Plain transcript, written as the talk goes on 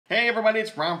Hey everybody,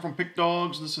 it's Ron from Pick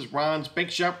Dawgz. This is Ron's Big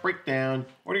Shot Breakdown.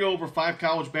 We're going to go over 5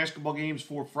 college basketball games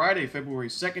for Friday, February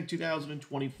 2nd,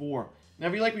 2024. Now,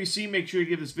 if you like what you see, make sure you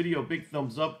give this video a big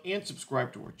thumbs up and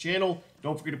subscribe to our channel.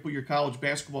 Don't forget to put your college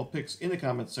basketball picks in the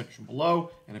comments section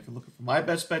below. And if you're looking for my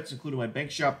best bets, including my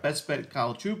Bank Shop Best Bet at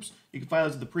College Hoops, you can find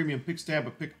those at the Premium Picks tab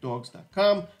at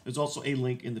pickdawgz.com. There's also a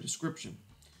link in the description.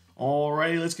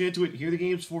 Alrighty, let's get into it. Here are the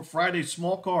games for Friday's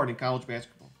small card in college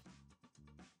basketball.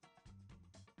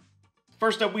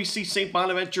 First up, we see St.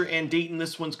 Bonaventure and Dayton.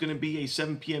 This one's going to be a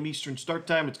 7 p.m. Eastern start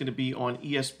time. It's going to be on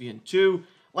ESPN2.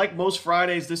 Like most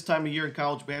Fridays this time of year in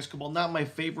college basketball, not my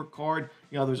favorite card.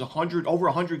 You know, there's over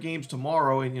 100 games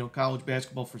tomorrow in, college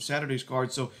basketball for Saturday's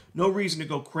card, so no reason to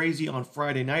go crazy on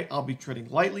Friday night. I'll be treading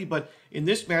lightly, but in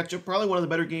this matchup, probably one of the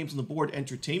better games on the board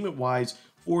entertainment-wise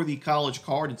for the college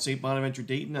card in St. Bonaventure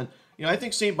Dayton. And, I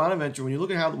think St. Bonaventure, when you look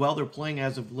at how well they're playing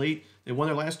as of late, they won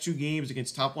their last 2 games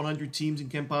against top 100 teams in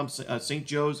KenPom, St.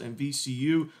 Joe's and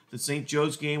VCU. The St.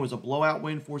 Joe's game was a blowout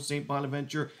win for St.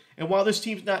 Bonaventure. And while this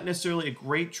team's not necessarily a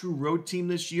great true road team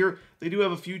this year, they do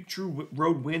have a few true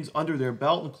road wins under their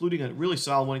belt, including a really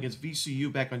solid one against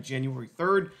VCU back on January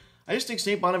 3rd. I just think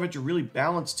St. Bonaventure really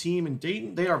balanced team, and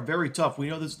Dayton, they are very tough. We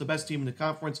know this is the best team in the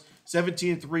conference,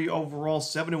 17-3 overall,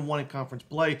 7-1 in conference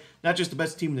play. Not just the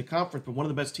best team in the conference, but one of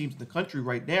the best teams in the country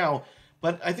right now.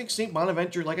 But I think St.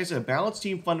 Bonaventure, like I said, a balanced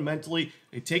team fundamentally.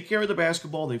 They take care of the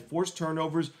basketball. They force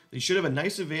turnovers. They should have a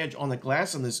nice advantage on the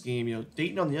glass in this game.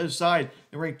 Dayton on the other side,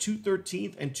 they're ranked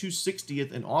 213th and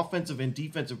 260th in offensive and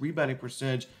defensive rebounding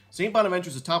percentage. St. Bonaventure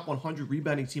is a top 100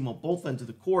 rebounding team on both ends of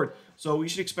the court, so we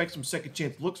should expect some second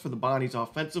chance looks for the Bonnies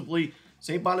offensively.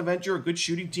 St. Bonaventure, a good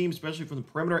shooting team, especially from the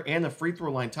perimeter and the free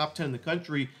throw line, top 10 in the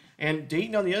country. And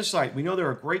Dayton on the other side, we know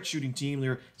they're a great shooting team.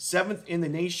 They're 7th in the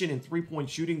nation in three-point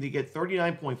shooting. They get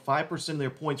 39.5% of their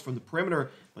points from the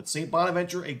perimeter. But St.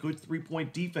 Bonaventure, a good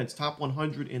three-point defense, top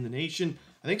 100 in the nation.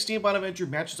 I think St. Bonaventure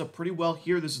matches up pretty well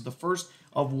here. This is the first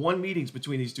of 1 meetings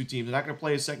between these two teams. They're not going to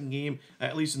play a second game,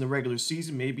 at least in the regular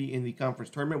season, maybe in the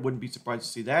conference tournament. Wouldn't be surprised to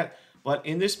see that. But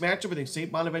in this matchup, I think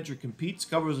St. Bonaventure competes,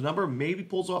 covers a number, maybe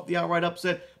pulls off the outright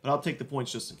upset, but I'll take the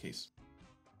points just in case.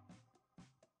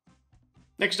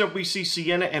 Next up, we see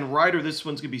Siena and Rider. This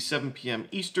one's going to be 7 p.m.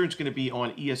 Eastern. It's going to be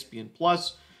on ESPN+.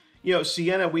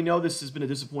 Siena, we know this has been a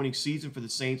disappointing season for the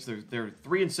Saints. They're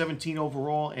 3-17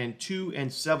 overall and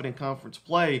 2-7 in conference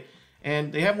play.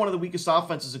 And they have one of the weakest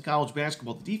offenses in college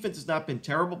basketball. The defense has not been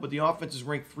terrible, but the offense is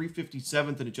ranked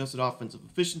 357th in adjusted offensive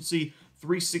efficiency,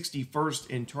 361st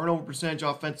in turnover percentage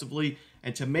offensively.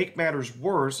 And to make matters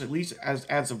worse, at least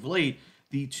as of late,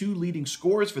 the 2 leading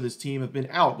scorers for this team have been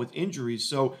out with injuries,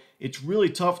 so it's really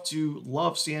tough to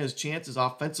love Siena's chances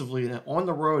offensively and on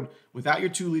the road without your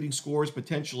 2 leading scorers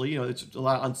potentially. It's a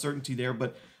lot of uncertainty there,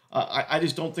 but I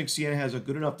just don't think Siena has a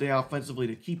good enough day offensively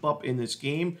to keep up in this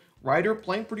game. Rider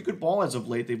playing pretty good ball as of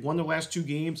late. They've won their last 2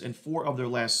 games, and 4 of their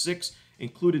last 6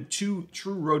 included 2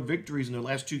 true road victories in their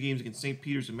last 2 games against St.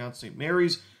 Peter's and Mount St.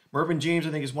 Mary's. Mervyn James,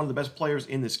 I think, is one of the best players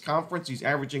in this conference. He's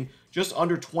averaging just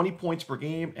under 20 points per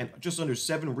game and just under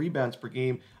 7 rebounds per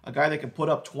game. A guy that can put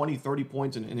up 20, 30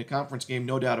 points in a conference game,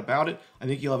 no doubt about it. I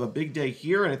think he'll have a big day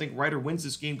here, and I think Rider wins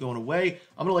this game going away.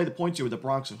 I'm going to lay the points here with the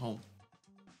Bronx at home.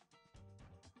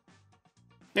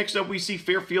 Next up, we see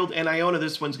Fairfield and Iona.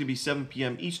 This one's going to be 7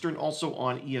 p.m. Eastern, also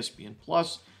on ESPN+.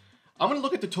 I'm going to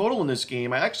look at the total in this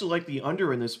game. I actually like the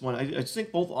under in this one. I just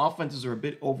think both offenses are a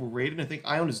bit overrated. I think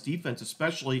Iona's defense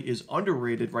especially is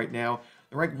underrated right now.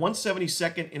 They're ranked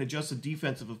 172nd in adjusted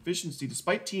defensive efficiency,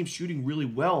 despite teams shooting really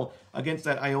well against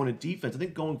that Iona defense. I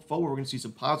think going forward, we're going to see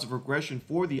some positive regression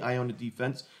for the Iona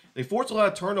defense. They force a lot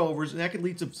of turnovers, and that can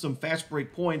lead to some fast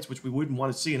break points, which we wouldn't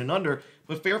want to see in an under.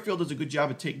 But Fairfield does a good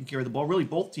job of taking care of the ball. Really,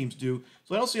 both teams do.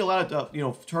 So I don't see a lot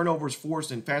of turnovers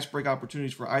forced and fast break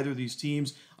opportunities for either of these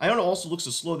teams. Iona also looks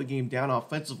to slow the game down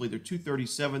offensively. They're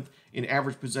 237th in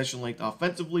average possession length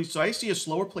offensively. So I see a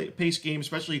slower pace game,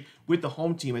 especially with the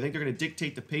home team. I think they're going to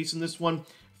dictate the pace in this one.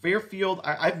 Fairfield,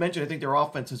 I've mentioned, I think their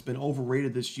offense has been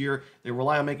overrated this year. They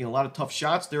rely on making a lot of tough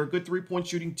shots. They're a good 3-point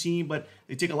shooting team, but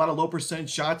they take a lot of low percentage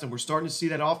shots, and we're starting to see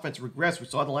that offense regress. We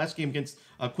saw in the last game against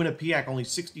Quinnipiac, only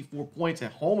 64 points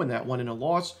at home in that one in a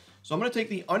loss. So I'm going to take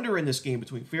the under in this game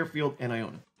between Fairfield and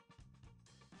Iona.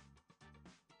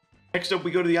 Next up, we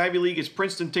go to the Ivy League as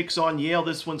Princeton takes on Yale.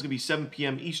 This one's going to be 7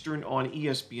 p.m. Eastern on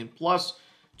ESPN+.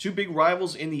 2 big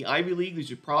rivals in the Ivy League.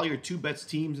 These are probably your 2 best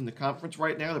teams in the conference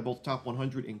right now. They're both top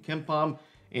 100 in KenPom.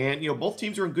 And, both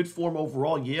teams are in good form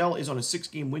overall. Yale is on a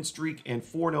 6-game win streak and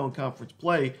 4-0 in conference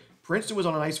play. Princeton was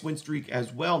on a nice win streak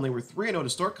as well, and they were 3-0 to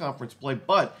start conference play,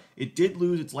 but it did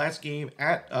lose its last game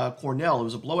at Cornell. It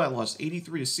was a blowout loss,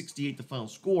 83-68 the final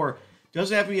score.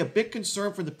 doesn't have to be a big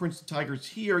concern for the Princeton Tigers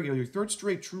here. You know, your third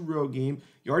straight true road game.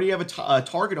 You already have a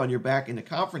target on your back in the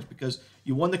conference because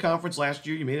you won the conference last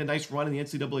year. You made a nice run in the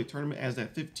NCAA tournament as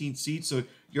that 15th seed. So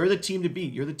you're the team to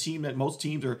beat. You're the team that most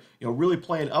teams are, really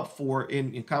playing up for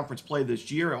in conference play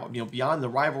this year. Beyond the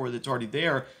rivalry that's already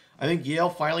there. I think Yale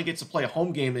finally gets to play a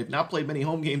home game. They've not played many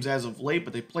home games as of late,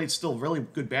 but they played still really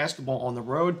good basketball on the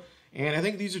road. And I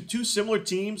think these are two similar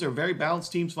teams. They're very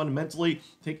balanced teams fundamentally.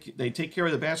 They take care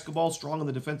of the basketball, strong on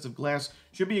the defensive glass.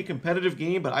 Should be a competitive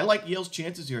game, but I like Yale's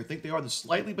chances here. I think they are the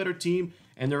slightly better team,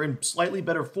 and they're in slightly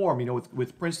better form.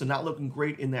 With Princeton not looking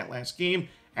great in that last game,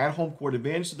 add home court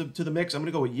advantage to the mix. I'm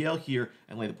going to go with Yale here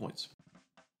and lay the points.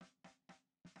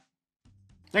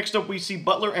 Next up, we see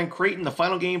Butler and Creighton, the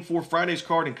final game for Friday's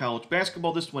card in college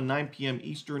basketball. This one, 9 p.m.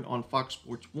 Eastern on Fox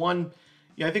Sports 1.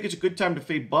 Yeah, I think it's a good time to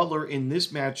fade Butler in this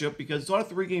matchup because it's on a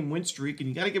 3-game win streak, and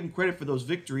you got to give them credit for those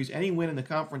victories. Any win in the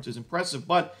conference is impressive,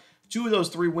 but 2 of those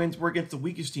 3 wins were against the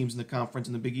weakest teams in the conference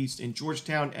in the Big East in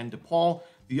Georgetown and DePaul.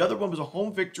 The other one was a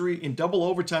home victory in double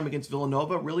overtime against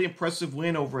Villanova. Really impressive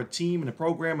win over a team and a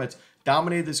program that's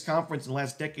dominated this conference in the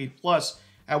last decade plus.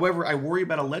 However, I worry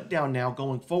about a letdown now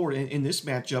going forward in this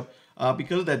matchup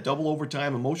because of that double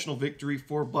overtime emotional victory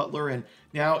for Butler. And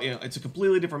now it's a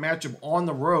completely different matchup on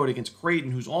the road against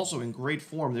Creighton, who's also in great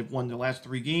form. They've won their last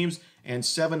 3 games and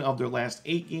 7 of their last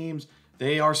 8 games.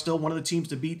 They are still one of the teams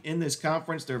to beat in this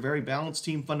conference. They're a very balanced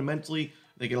team fundamentally.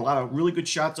 They get a lot of really good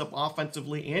shots up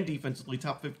offensively and defensively,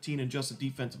 top 15 in just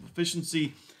defensive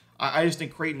efficiency. I just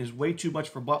think Creighton is way too much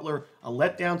for Butler. A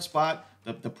letdown spot.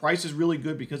 The price is really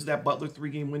good because of that Butler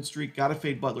 3-game win streak. Got to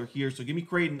fade Butler here. So give me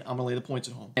Creighton. I'm going to lay the points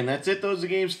at home. And that's it. Those are the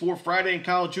games for Friday in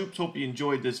college hoops. Hope you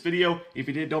enjoyed this video. If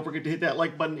you did, don't forget to hit that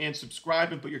like button and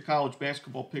subscribe and put your college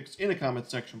basketball picks in the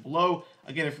comments section below.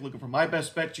 Again, if you're looking for my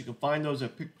best bets, you can find those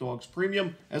at Pick Dawgz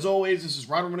Premium. As always, this is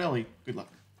Romanelli. Good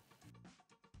luck.